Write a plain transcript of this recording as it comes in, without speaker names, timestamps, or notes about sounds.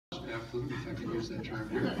affluent, if I can use that term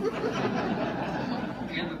here.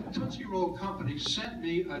 And the Tootsie Roll Company sent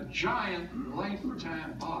me a giant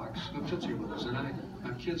lifetime box of Tootsie Rolls. And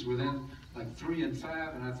my kids were then like 3 and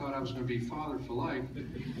 5, and I thought I was going to be father for life.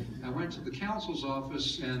 I went to the council's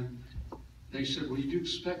office, and they said, well, you do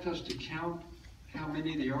expect us to count how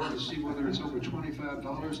many there are to see whether it's over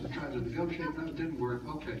 $25 and try to negotiate? No, it didn't work.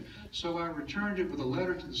 Okay. So I returned it with a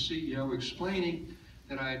letter to the CEO explaining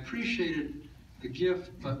that I appreciated the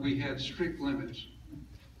gift, but we had strict limits.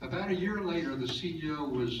 About a year later, the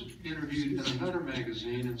CEO was interviewed in another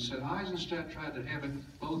magazine and said Eizenstat tried to have it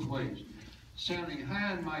both ways. Sounding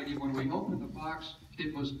high and mighty, when we opened the box,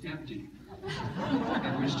 it was empty.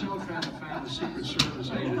 And we're still trying to find the Secret Service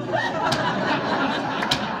agent.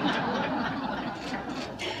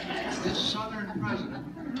 This Southern president,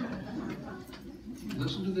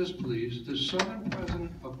 listen to this please, this Southern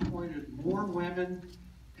president appointed more women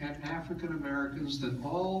and African Americans than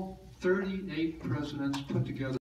all 38 presidents put together.